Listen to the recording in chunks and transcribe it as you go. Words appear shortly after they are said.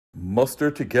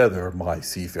Muster together, my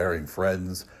seafaring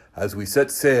friends, as we set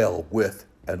sail with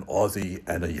an Aussie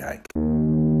and a Yank.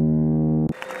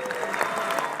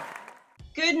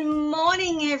 Good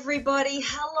morning, everybody.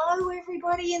 Hello,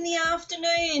 everybody in the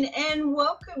afternoon, and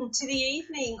welcome to the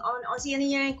evening on Aussie and the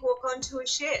Yank Walk Onto a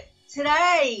Ship.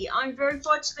 Today, I'm very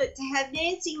fortunate to have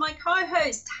Nancy, my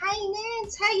co-host. Hey,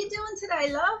 Nance, how you doing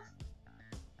today, love?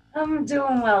 I'm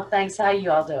doing well, thanks. How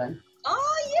you all doing?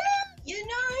 Oh, yeah. You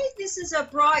know, this is a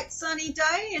bright, sunny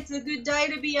day. It's a good day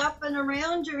to be up and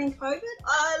around during COVID.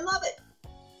 I love it.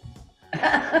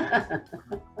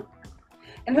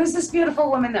 And who's this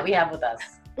beautiful woman that we have with us?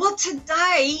 Well,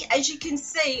 today, as you can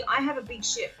see, I have a big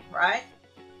ship, right?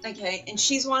 Okay, and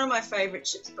she's one of my favorite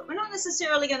ships, but we're not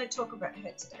necessarily going to talk about her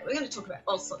today. We're going to talk about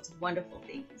all sorts of wonderful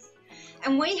things.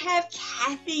 And we have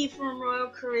Kathy from Royal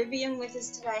Caribbean with us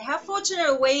today. How fortunate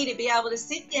are we to be able to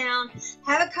sit down,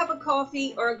 have a cup of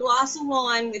coffee or a glass of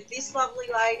wine with this lovely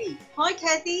lady? Hi,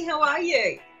 Kathy. How are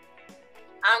you?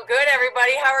 I'm good,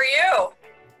 everybody. How are you?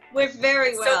 We're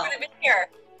very well. So good to be here.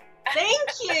 Thank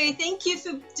you. Thank you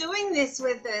for doing this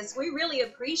with us. We really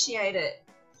appreciate it.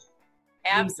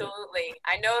 Absolutely.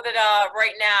 I know that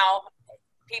right now,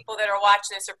 people that are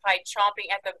watching this are probably chomping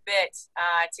at the bit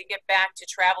to get back to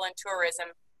travel and tourism,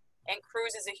 and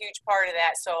cruise is a huge part of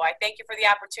that. So I thank you for the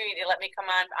opportunity to let me come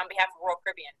on behalf of Royal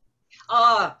Caribbean.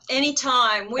 Oh,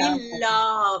 anytime. We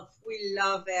love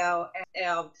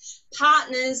our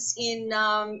partners in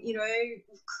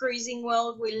cruising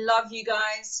world. We love you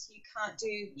guys.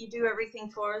 You do everything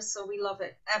for us, so we love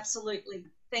it. Absolutely.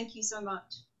 Thank you so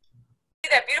much. See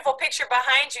that beautiful picture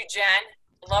behind you, Jen.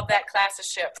 Love that class of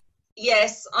ship.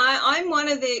 Yes, I'm one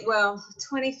of the,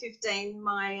 2015,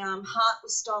 my heart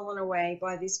was stolen away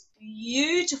by this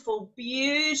beautiful,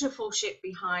 beautiful ship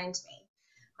behind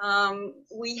me.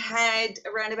 We had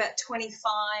around about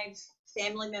 25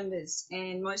 family members,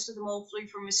 and most of them all flew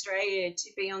from Australia to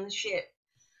be on the ship.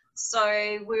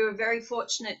 So we were very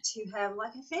fortunate to have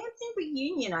like a family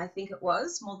reunion, I think it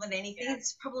was, more than anything. Yeah.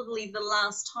 It's probably the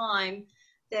last time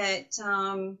that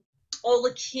all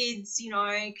the kids,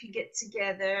 could get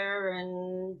together,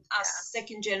 and us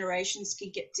second generations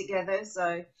could get together.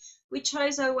 So we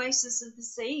chose Oasis of the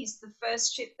Seas, the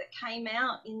first ship that came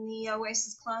out in the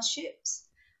Oasis class ships.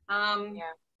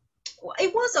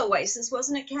 It was Oasis,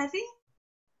 wasn't it, Kathy?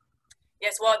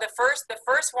 Yes, well, the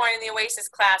first one in the Oasis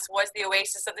class was the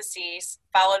Oasis of the Seas,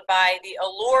 followed by the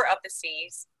Allure of the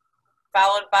Seas,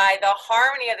 followed by the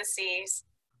Harmony of the Seas,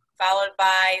 followed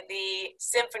by the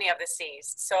Symphony of the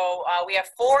Seas. So we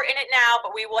have 4 in it now, but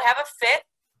we will have a 5th.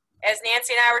 As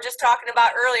Nancy and I were just talking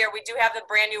about earlier, we do have the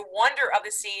brand new Wonder of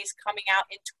the Seas coming out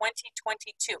in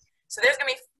 2022. So there's going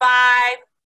to be 5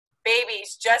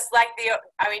 babies, just like the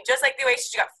Oasis.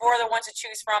 You got 4 other ones to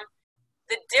choose from.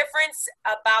 The difference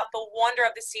about the Wonder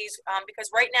of the Seas,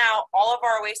 because right now all of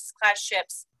our Oasis class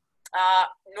ships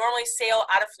normally sail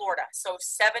out of Florida. So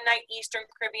 7-night Eastern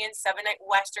Caribbean, 7-night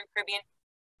Western Caribbean.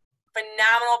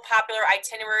 Phenomenal popular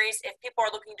itineraries. If people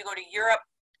are looking to go to Europe,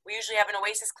 we usually have an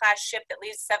Oasis class ship that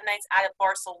leaves 7 nights out of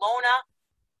Barcelona.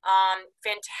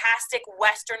 Fantastic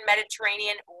Western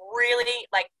Mediterranean, really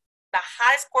like the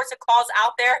hottest ports of calls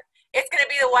out there. It's going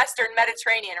to be the Western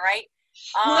Mediterranean, right?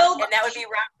 And that would be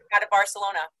out of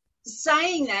Barcelona.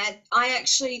 Saying that, I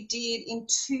actually did in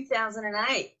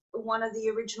 2008 one of the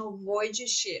original Voyager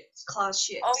ships, class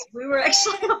ships. Oh, we were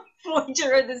actually on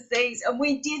Voyager of the Seas, and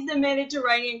we did the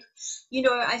Mediterranean.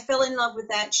 I fell in love with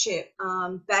that ship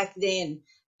back then,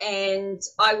 and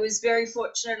I was very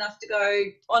fortunate enough to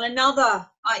go on another.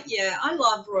 I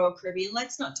love Royal Caribbean.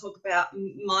 Let's not talk about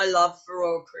my love for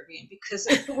Royal Caribbean, because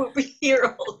we'll be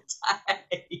here all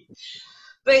day.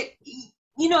 But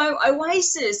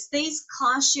Oasis, these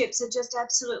class ships are just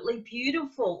absolutely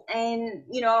beautiful. And,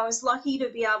 I was lucky to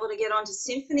be able to get onto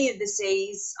Symphony of the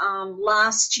Seas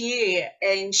last year,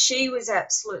 and she was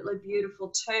absolutely beautiful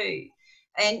too.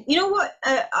 And you know what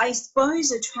I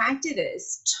suppose attracted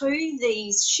us to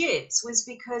these ships was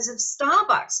because of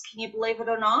Starbucks. Can you believe it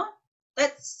or not?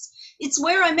 It's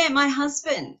where I met my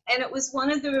husband, and it was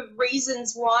one of the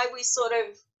reasons why we sort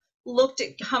of looked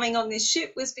at coming on this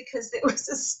ship, was because there was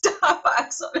a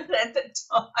Starbucks on it at the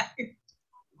time.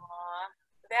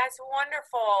 That's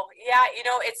wonderful. Yeah,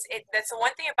 that's the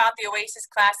one thing about the Oasis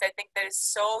class I think that is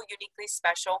so uniquely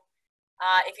special.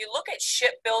 If you look at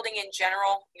shipbuilding in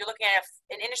general, you're looking at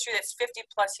an industry that's 50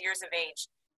 plus years of age.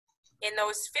 In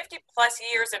those 50 plus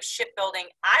years of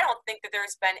shipbuilding, I don't think that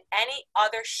there's been any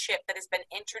other ship that has been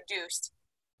introduced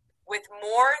with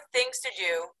more things to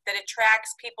do that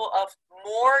attracts people of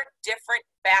more different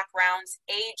backgrounds,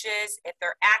 ages, if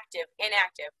they're active,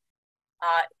 inactive.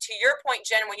 To your point,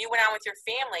 Jen, when you went on with your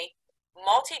family,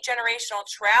 multi-generational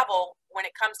travel when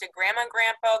it comes to grandma and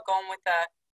grandpa, going with the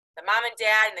mom and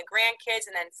dad and the grandkids,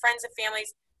 and then friends and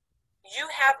families. You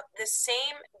have the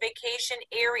same vacation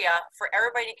area for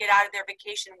everybody to get out of their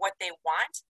vacation what they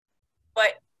want,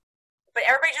 but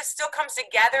everybody just still comes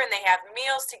together and they have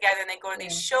meals together and they go to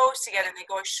these shows together and they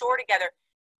go ashore together,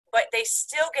 but they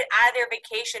still get out of their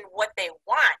vacation what they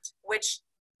want, which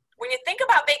when you think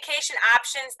about vacation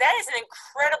options, that is an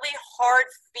incredibly hard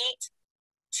feat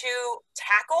to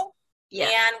tackle. Yeah.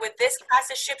 And with this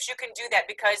class of ships, you can do that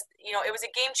because, you know, it was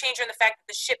a game changer in the fact that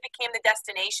the ship became the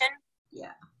destination.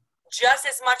 Yeah. Just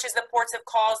as much as the ports of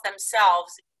calls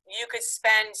themselves, you could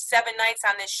spend 7 nights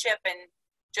on this ship and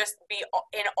just be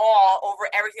in awe over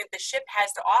everything that the ship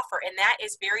has to offer. And that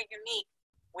is very unique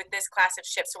with this class of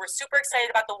ships. So we're super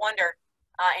excited about the Wonder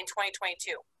in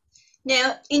 2022.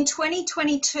 Now, in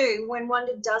 2022, when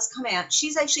Wonder does come out,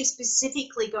 she's actually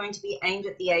specifically going to be aimed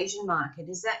at the Asian market.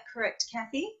 Is that correct,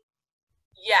 Kathy?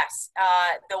 Yes.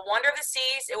 The Wonder of the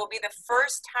Seas, it will be the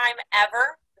first time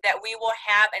ever that we will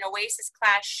have an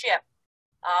Oasis-class ship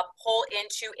pull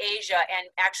into Asia and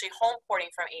actually home porting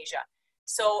from Asia.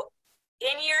 So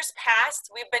in years past,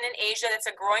 we've been in Asia. That's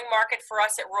a growing market for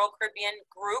us at Royal Caribbean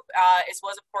Group, as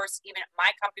well as, of course, even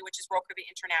my company, which is Royal Caribbean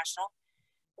International.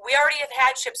 We already have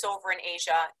had ships over in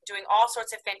Asia doing all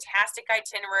sorts of fantastic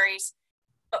itineraries,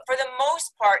 but for the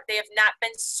most part, they have not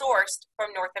been sourced from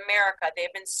North America. They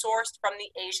have been sourced from the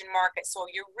Asian market. So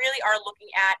you really are looking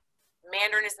at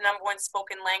Mandarin is the #1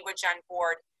 spoken language on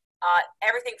board.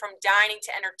 Everything from dining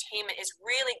to entertainment is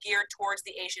really geared towards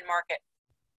the Asian market.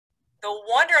 The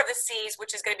Wonder of the Seas,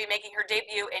 which is going to be making her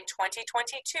debut in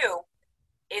 2022,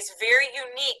 is very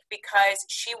unique because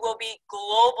she will be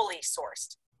globally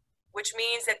sourced, which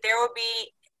means that there will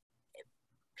be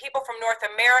people from North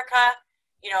America,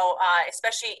 you know,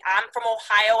 especially I'm from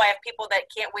Ohio. I have people that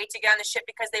can't wait to get on the ship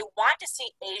because they want to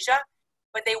see Asia,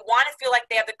 but they want to feel like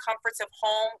they have the comforts of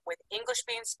home with English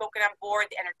being spoken on board,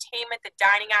 the entertainment, the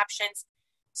dining options.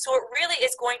 So it really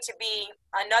is going to be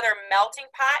another melting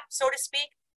pot, so to speak,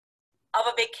 of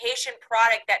a vacation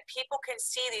product that people can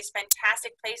see these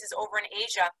fantastic places over in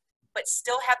Asia, but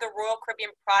still have the Royal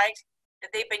Caribbean product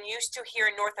that they've been used to here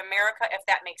in North America, if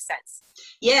that makes sense.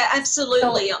 Yeah,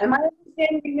 absolutely. So am I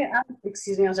understanding,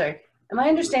 excuse me, I'm sorry. Am I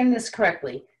understanding this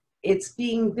correctly? It's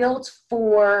being built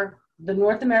for the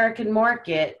North American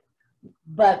market,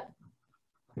 but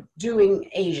doing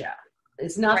Asia.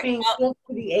 It's not being built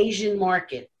for the Asian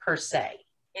market per se.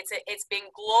 It's being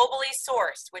globally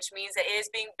sourced, which means that it is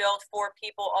being built for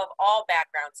people of all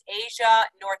backgrounds, Asia,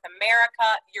 North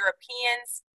America,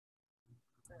 Europeans.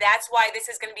 That's why this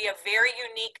is going to be a very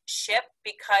unique ship,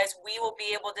 because we will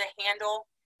be able to handle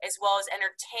as well as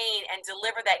entertain and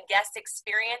deliver that guest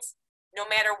experience no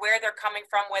matter where they're coming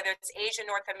from, whether it's Asia,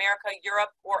 North America,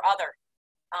 Europe, or other.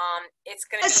 It's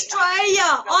going to be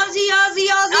Australia, Aussie.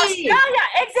 Australia,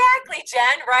 exactly,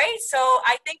 Jen, right? So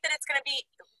I think that it's going to be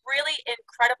really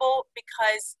incredible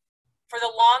because for the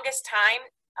longest time,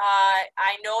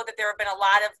 I know that there have been a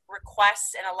lot of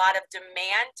requests and a lot of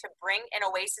demand to bring an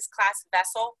Oasis-class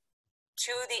vessel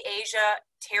to the Asia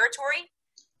territory,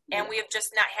 and we have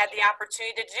just not had the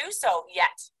opportunity to do so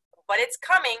yet. But it's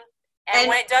coming, and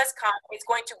when it does come, it's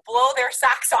going to blow their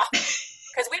socks off.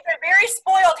 Because we've been very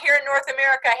spoiled here in North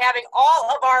America, having all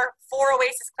of our 4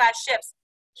 Oasis-class ships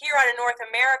here out of North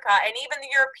America, and even the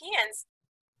Europeans,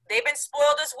 they've been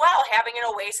spoiled as well, having an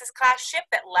Oasis-class ship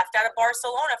that left out of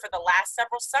Barcelona for the last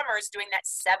several summers doing that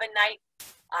 7-night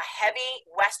heavy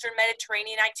Western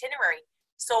Mediterranean itinerary.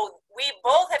 So we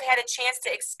both have had a chance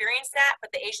to experience that,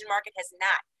 but the Asian market has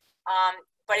not.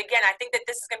 But again, I think that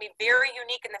this is going to be very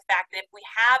unique in the fact that if we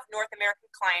have North American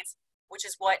clients, which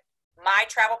is what my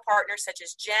travel partners such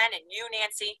as Jen and you,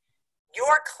 Nancy,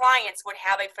 your clients would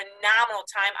have a phenomenal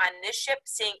time on this ship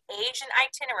seeing Asian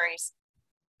itineraries,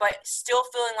 but still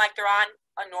feeling like they're on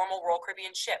a normal Royal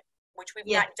Caribbean ship, which we've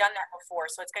not done that before.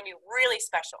 So it's going to be really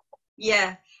special.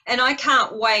 Yeah, and I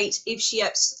can't wait if she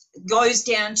goes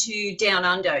down to Down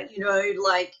Under, you know,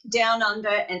 like Down Under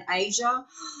and Asia.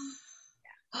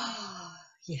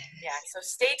 Yeah, so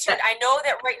stay tuned. I know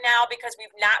that right now, because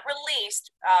we've not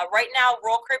released, right now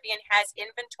Royal Caribbean has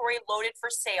inventory loaded for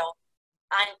sale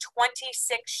on 26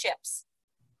 ships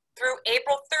through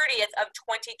April 30th of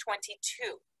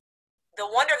 2022. The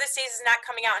Wonder of the Seas is not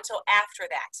coming out until after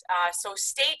that. So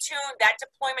stay tuned. That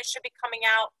deployment should be coming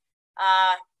out,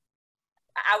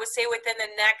 I would say within the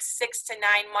next 6 to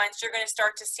 9 months. You're going to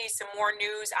start to see some more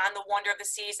news on the Wonder of the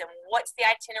Seas and what's the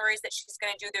itineraries that she's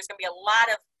going to do. There's going to be a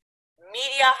lot of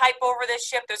media hype over this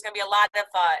ship. There's going to be a lot of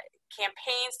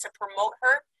campaigns to promote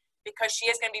her. because she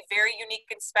is going to be very unique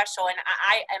and special. And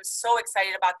I am so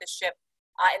excited about this ship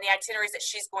and the itineraries that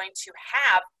she's going to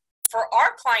have for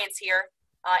our clients here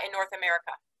in North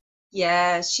America.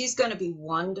 Yeah, she's going to be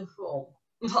wonderful.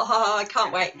 Oh, I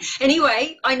can't wait.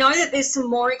 Anyway, I know that there's some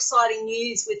more exciting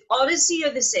news with Odyssey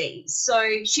of the Seas.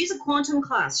 So she's a quantum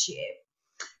class ship.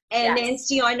 And Yes.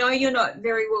 Nancy, I know you're not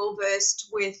very well versed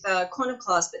with quantum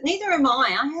class, but neither am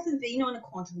I. I haven't been on a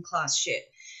quantum class ship.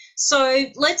 So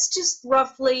let's just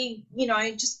roughly, you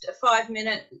know, just a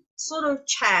 5-minute sort of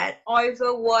chat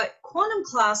over what quantum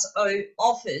class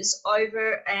offers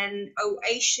over an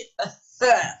Oasis.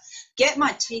 Get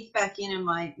my teeth back in and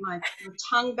my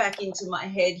tongue back into my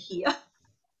head here.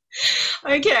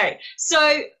 Okay,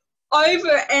 so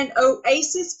over an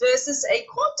Oasis versus a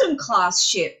quantum class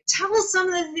ship. Tell us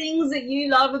some of the things that you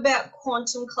love about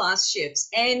quantum class ships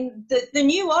and the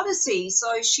new Odyssey.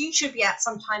 So she should be out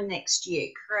sometime next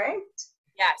year, correct?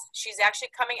 Yes, she's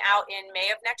actually coming out in May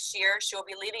of next year. She will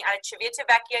be leaving out of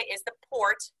Civitavecchia is the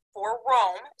port for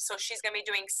Rome. So she's going to be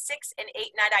doing 6- and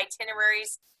 8-night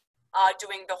itineraries,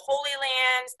 doing the Holy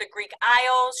Lands, the Greek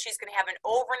Isles. She's going to have an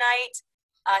overnight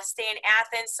stay in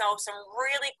Athens. So some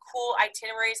really cool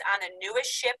itineraries on the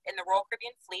newest ship in the Royal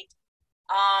Caribbean Fleet.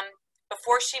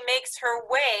 Before she makes her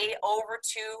way over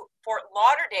to Fort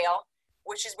Lauderdale,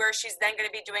 which is where she's then going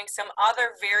to be doing some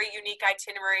other very unique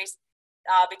itineraries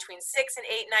between 6 and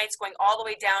 8 nights, going all the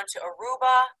way down to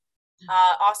Aruba,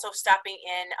 also stopping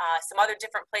in some other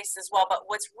different places as well. But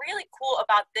what's really cool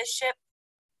about this ship,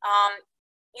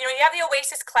 you know, you have the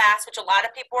Oasis class, which a lot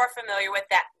of people are familiar with,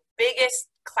 that biggest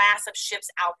class of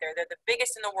ships out there. They're the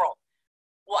biggest in the world.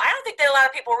 Well, I don't think that a lot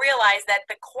of people realize that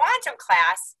the Quantum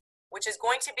class, which is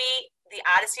going to be the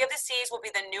Odyssey of the Seas, will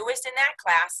be the newest in that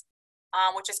class,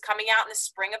 which is coming out in the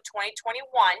spring of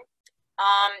 2021.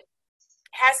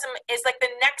 Is like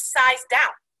the next size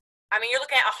down. I mean, you're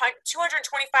looking at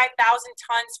 225,000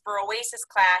 tons for Oasis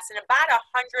class and about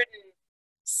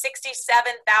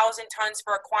 167,000 tons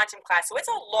for a Quantum class. So it's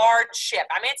a large ship.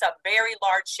 I mean, it's a very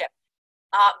large ship.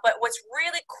 But what's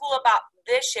really cool about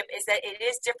this ship is that it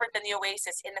is different than the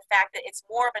Oasis in the fact that it's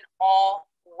more of an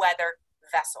all-weather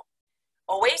vessel.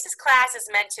 Oasis class is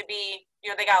meant to be, you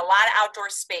know, they got a lot of outdoor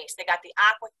space. They got the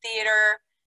aqua theater,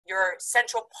 your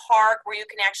central park where you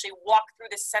can actually walk through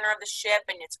the center of the ship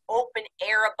and it's open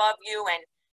air above you, and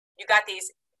you got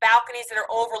these balconies that are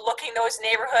overlooking those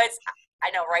neighborhoods.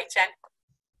 I know, right, Jen?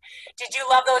 Did you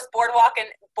love those boardwalk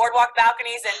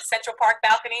balconies and Central Park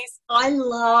balconies? I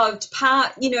loved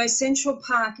Central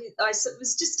Park. I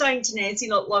was just saying to Nancy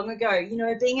not long ago, you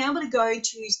know, being able to go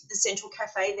to the Central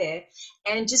Cafe there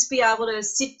and just be able to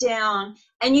sit down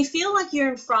and you feel like you're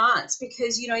in France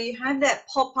because, you know, you have that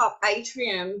pop-up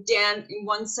atrium down in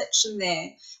one section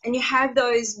there and you have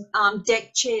those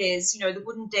deck chairs, you know, the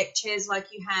wooden deck chairs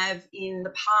like you have in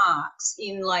the parks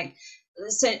in like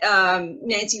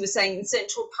Nancy was saying in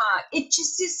Central Park. It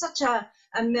just is such a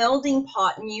melding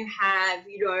pot, and you have,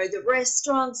 you know, the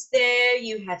restaurants there,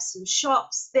 you have some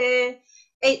shops there,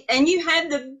 and you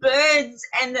have the birds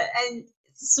and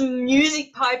some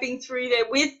music piping through there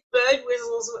with bird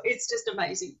whistles. It's just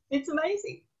amazing. It's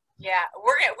amazing. Yeah,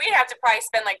 we have to probably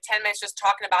spend like 10 minutes just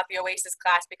talking about the Oasis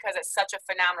class because it's such a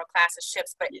phenomenal class of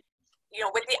ships. But you know,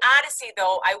 with the Odyssey,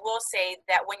 though, I will say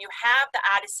that when you have the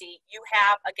Odyssey, you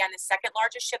have, again, the second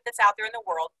largest ship that's out there in the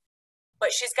world.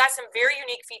 But she's got some very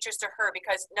unique features to her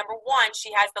because, number one,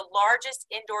 she has the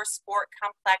largest indoor sport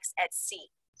complex at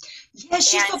sea. Yeah,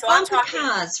 she's got bumper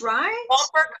cars, right?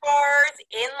 Bumper cars,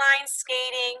 inline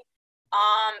skating.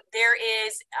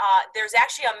 There's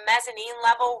actually a mezzanine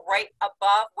level right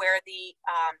above where the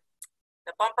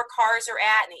bumper cars are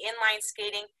at and the inline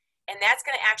skating. And that's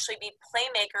going to actually be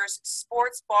Playmakers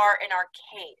Sports Bar and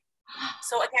Arcade.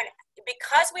 So again,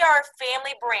 because we are a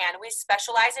family brand, we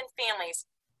specialize in families,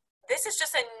 this is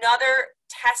just another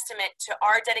testament to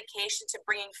our dedication to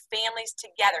bringing families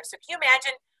together. So can you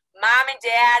imagine mom and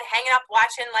dad hanging up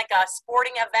watching like a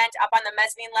sporting event up on the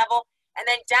mezzanine level, and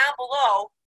then down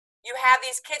below you have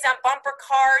these kids on bumper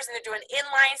cars and they're doing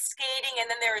inline skating,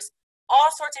 and then there's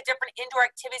all sorts of different indoor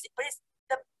activities. But it's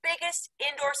the biggest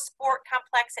indoor sport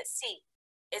complex at sea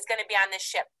is going to be on this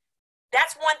ship.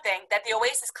 That's one thing that the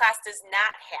Oasis class does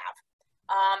not have.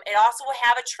 It also will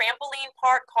have a trampoline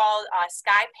park called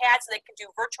SkyPad, so they can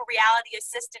do virtual reality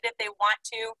assisted if they want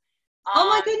to. Oh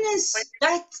my goodness,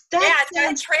 it's got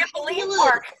a trampoline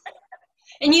park.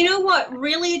 And you know what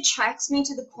really attracts me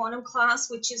to the Quantum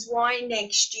class, which is why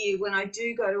next year when I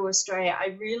do go to Australia,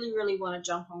 I really, really want to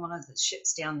jump on one of the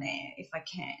ships down there if I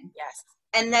can. Yes.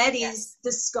 And that is the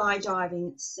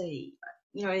skydiving at sea.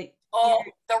 You know. Oh,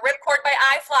 the Ripcord by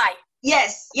iFly.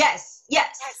 Yes.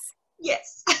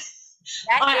 Yes.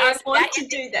 That I is want to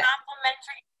do that.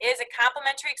 Complimentary. It is a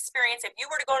complimentary experience. If you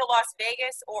were to go to Las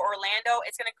Vegas or Orlando,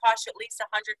 it's going to cost you at least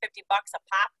 $150 a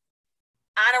pop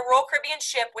on a Royal Caribbean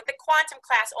ship with the Quantum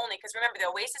class only. Because remember, the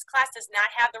Oasis class does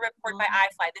not have the Ripcord by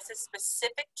iFly. This is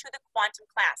specific to the Quantum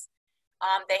class.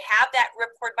 They have that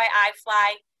Ripcord by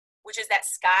iFly, which is that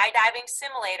skydiving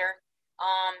simulator,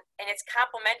 and it's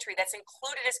complimentary. That's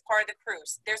included as part of the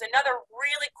cruise. There's another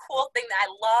really cool thing that I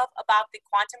love about the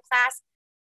Quantum class,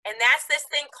 and that's this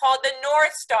thing called the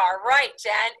North Star. Right,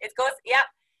 Jen? It goes, yep.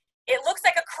 It looks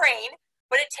like a crane,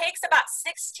 but it takes about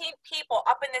 16 people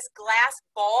up in this glass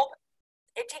bulb.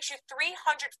 It takes you 300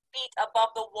 feet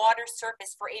above the water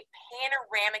surface for a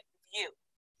panoramic view.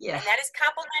 Yeah. And that is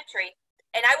complimentary.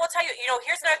 And I will tell you,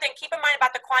 here's another thing. Keep in mind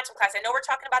about the Quantum class. I know we're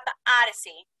talking about the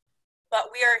Odyssey, but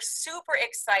we are super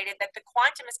excited that the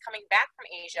Quantum is coming back from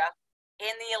Asia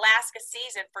in the Alaska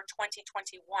season for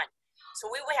 2021.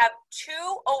 So we will have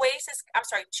two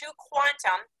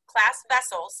Quantum class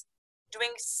vessels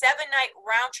doing 7-night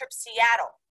round trip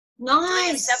Seattle.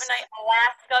 Doing a Nice. 7-night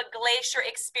Alaska glacier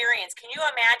experience. Can you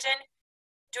imagine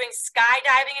doing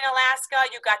skydiving in Alaska?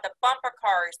 You got the bumper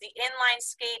cars, the inline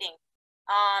skating,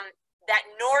 that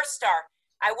North Star.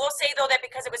 I will say though that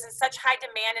because it was in such high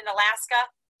demand in Alaska,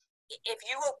 if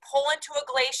you will pull into a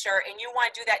glacier and you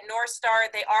want to do that North Star,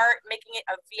 they are making it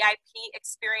a VIP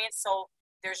experience. So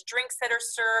there's drinks that are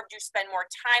served. You spend more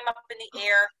time up in the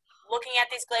air looking at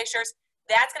these glaciers.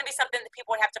 That's going to be something that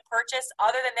people would have to purchase.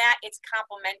 Other than that, it's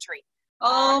complimentary.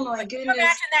 Oh my Can you goodness.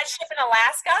 imagine that ship in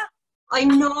Alaska? I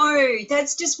know.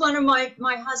 That's just one of my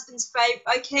husband's favorite.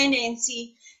 Okay,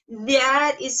 Nancy,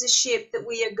 that is the ship that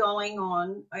we are going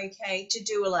on, okay, to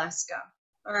do Alaska.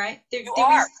 All right?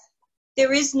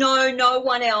 There is no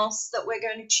one else that we're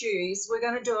going to choose. We're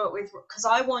going to do it with, because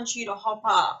I want you to hop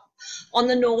up on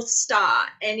the North Star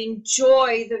and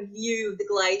enjoy the view of the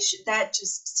glacier. That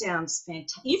just sounds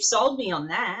fantastic. You've sold me on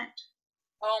that.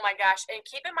 Oh my gosh. And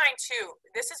keep in mind too,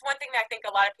 this is one thing that I think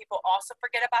a lot of people also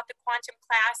forget about the Quantum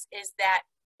class is that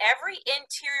every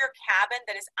interior cabin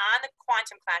that is on the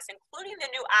Quantum class, including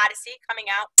the new Odyssey coming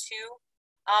out to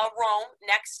Rome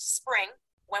next spring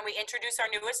when we introduce our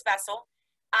newest vessel,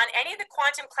 on any of the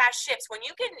Quantum class ships, when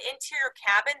you get an interior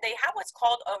cabin, they have what's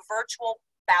called a virtual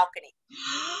balcony.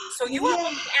 So you are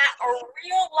looking at a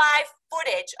real live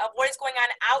footage of what is going on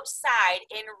outside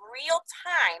in real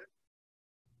time.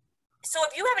 So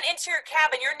if you have an interior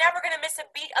cabin, you're never going to miss a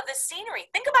beat of the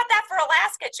scenery. Think about that for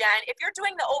Alaska, Jen. If you're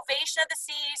doing the Ovation of the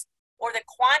Seas or the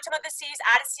Quantum of the Seas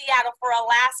out of Seattle for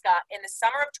Alaska in the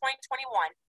summer of 2021,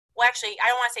 well, actually, I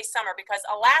don't want to say summer because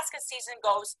Alaska season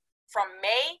goes from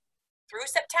May through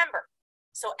September.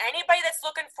 So anybody that's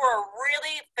looking for a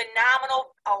really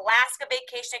phenomenal Alaska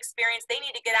vacation experience, they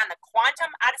need to get on the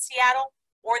Quantum out of Seattle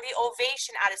or the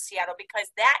Ovation out of Seattle because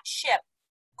that ship,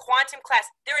 Quantum class,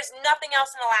 there is nothing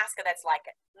else in Alaska that's like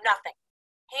it. Nothing.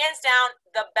 Hands down,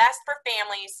 the best for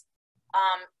families.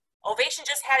 Ovation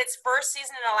just had its first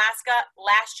season in Alaska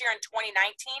last year in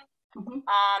 2019.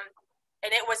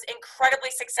 And it was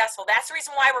incredibly successful. That's the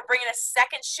reason why we're bringing a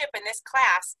second ship in this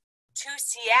class to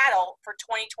Seattle for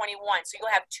 2021. So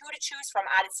you'll have two to choose from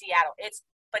out of Seattle. It's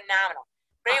phenomenal.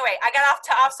 But anyway, I got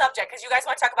off subject because you guys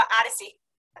want to talk about Odyssey.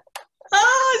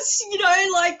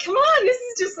 Come on, this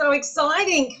is just so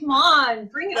exciting. Come on,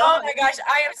 bring it on. Oh my gosh,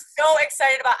 I am so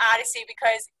excited about Odyssey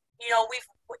because,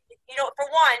 for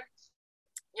one,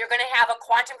 you're going to have a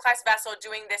Quantum class vessel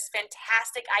doing this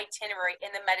fantastic itinerary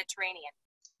in the Mediterranean.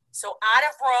 So out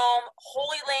of Rome,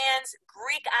 Holy Lands,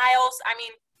 Greek Isles, I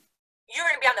mean, you're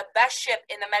going to be on the best ship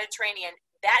in the Mediterranean.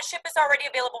 That ship is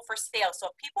already available for sale. So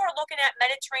if people are looking at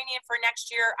Mediterranean for next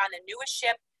year on the newest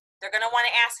ship, they're going to want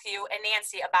to ask you and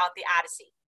Nancy about the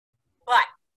Odyssey. But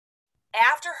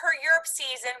after her Europe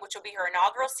season, which will be her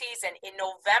inaugural season, in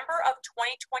November of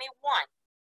 2021,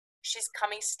 she's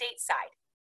coming stateside.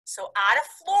 So out of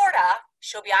Florida,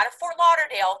 she'll be out of Fort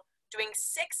Lauderdale doing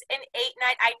 6- and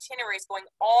 8-night itineraries going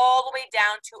all the way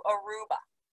down to Aruba.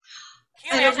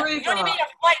 Can you imagine? You don't even need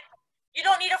a flight. You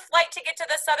don't need a flight to get to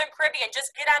the Southern Caribbean.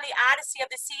 Just get on the Odyssey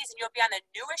of the Seas and you'll be on the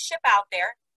newest ship out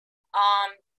there.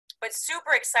 But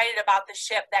super excited about the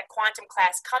ship, that Quantum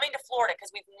class, coming to Florida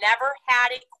because we've never had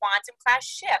a Quantum class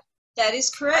ship. That is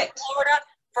correct. Florida,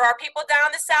 for our people down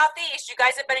the Southeast, you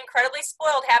guys have been incredibly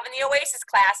spoiled having the Oasis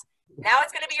class. Now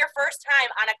it's going to be your first time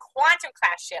on a Quantum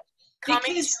class ship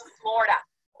coming to Florida.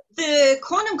 The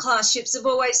Quantum class ships have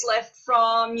always left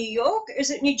from New York.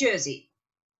 Is it New Jersey?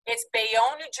 It's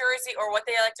Bayonne, New Jersey, or what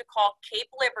they like to call Cape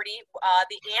Liberty.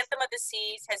 The Anthem of the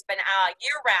Seas has been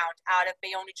year-round out of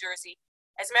Bayonne, New Jersey.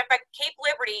 As a matter of fact, Cape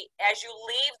Liberty, as you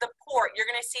leave the port, you're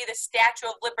going to see the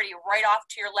Statue of Liberty right off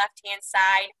to your left-hand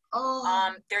side.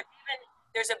 Oh.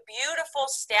 There's a beautiful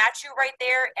statue right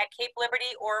there at Cape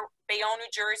Liberty or Bayonne,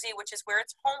 New Jersey, which is where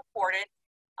it's home ported.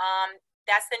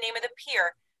 That's the name of the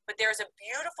pier. But there's a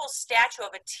beautiful statue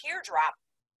of a teardrop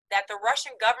that the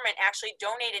Russian government actually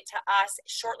donated to us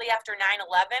shortly after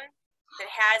 9/11. That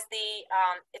has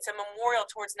it's a memorial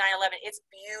towards 9/11. It's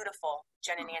beautiful,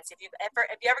 Jen and Nancy. If you ever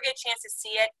get a chance to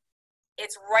see it,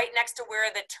 it's right next to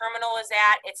where the terminal is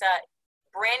at. It's a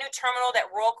brand new terminal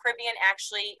that Royal Caribbean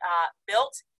actually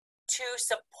built to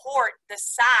support the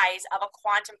size of a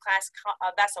quantum class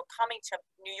vessel coming to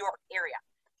New York area.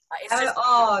 It's just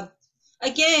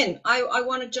again, I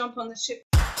want to jump on the ship.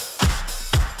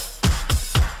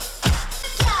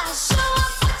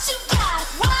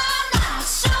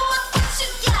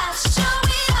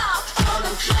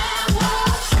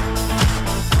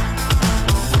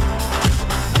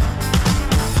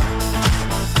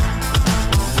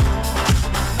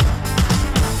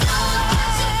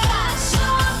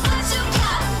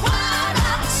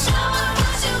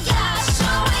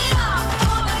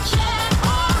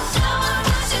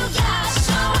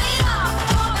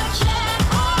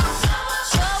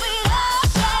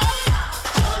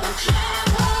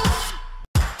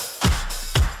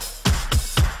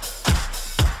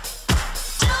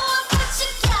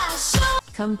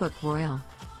 Come book Royal.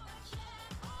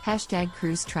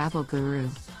 #Cruise Travel Guru.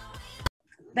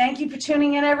 Thank you for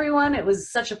tuning in, everyone. It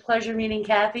was such a pleasure meeting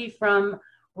Kathy from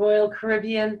Royal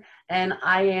Caribbean, and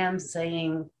I am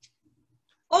saying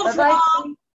Goodbye.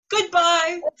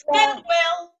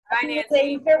 Farewell. Bye,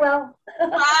 Nancy. Farewell.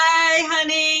 Bye,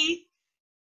 honey.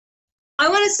 I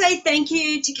want to say thank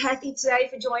you to Kathy today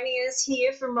for joining us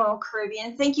here from Royal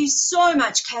Caribbean. Thank you so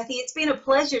much, Kathy. It's been a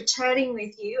pleasure chatting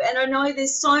with you, and I know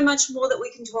there's so much more that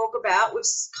we can talk about. We've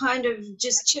kind of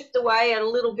just chipped away at a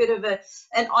little bit of an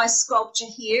ice sculpture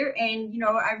here, and, you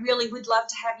know, I really would love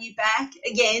to have you back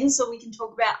again so we can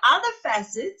talk about other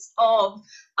facets of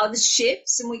other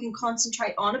ships, and we can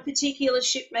concentrate on a particular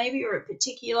ship maybe or a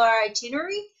particular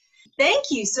itinerary.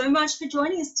 Thank you so much for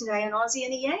joining us today on Aussie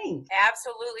and The Yank.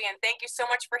 Absolutely, and thank you so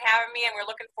much for having me, and we're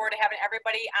looking forward to having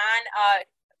everybody on a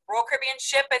Royal Caribbean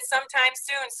ship at some time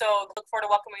soon, so look forward to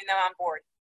welcoming them on board.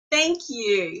 Thank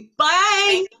you. Bye.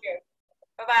 Thank you.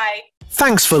 Bye-bye.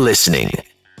 Thanks for listening.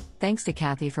 Thanks to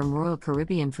Kathy from Royal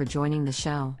Caribbean for joining the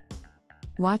show.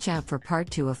 Watch out for part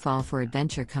 2 of Fall for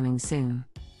Adventure coming soon.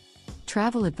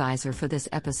 Travel advisor for this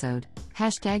episode,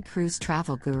 #Cruise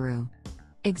Travel Guru.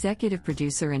 Executive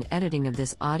producer and editing of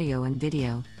this audio and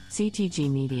video, CTG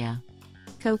Media.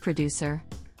 Co-producer,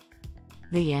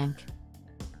 The Yank.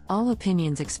 All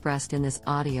opinions expressed in this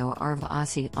audio are of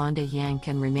AussieAndaYank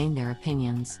and remain their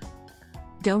opinions.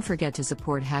 Don't forget to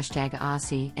support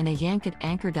 #AussieAndaYank at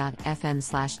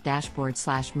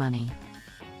anchor.fm/dashboard/money.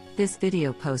 This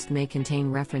video post may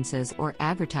contain references or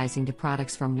advertising to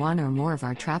products from one or more of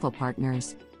our travel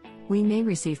partners. We may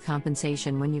receive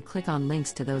compensation when you click on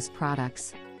links to those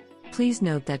products. Please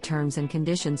note that terms and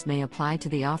conditions may apply to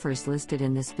the offers listed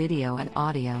in this video and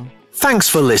audio. Thanks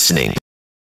for listening.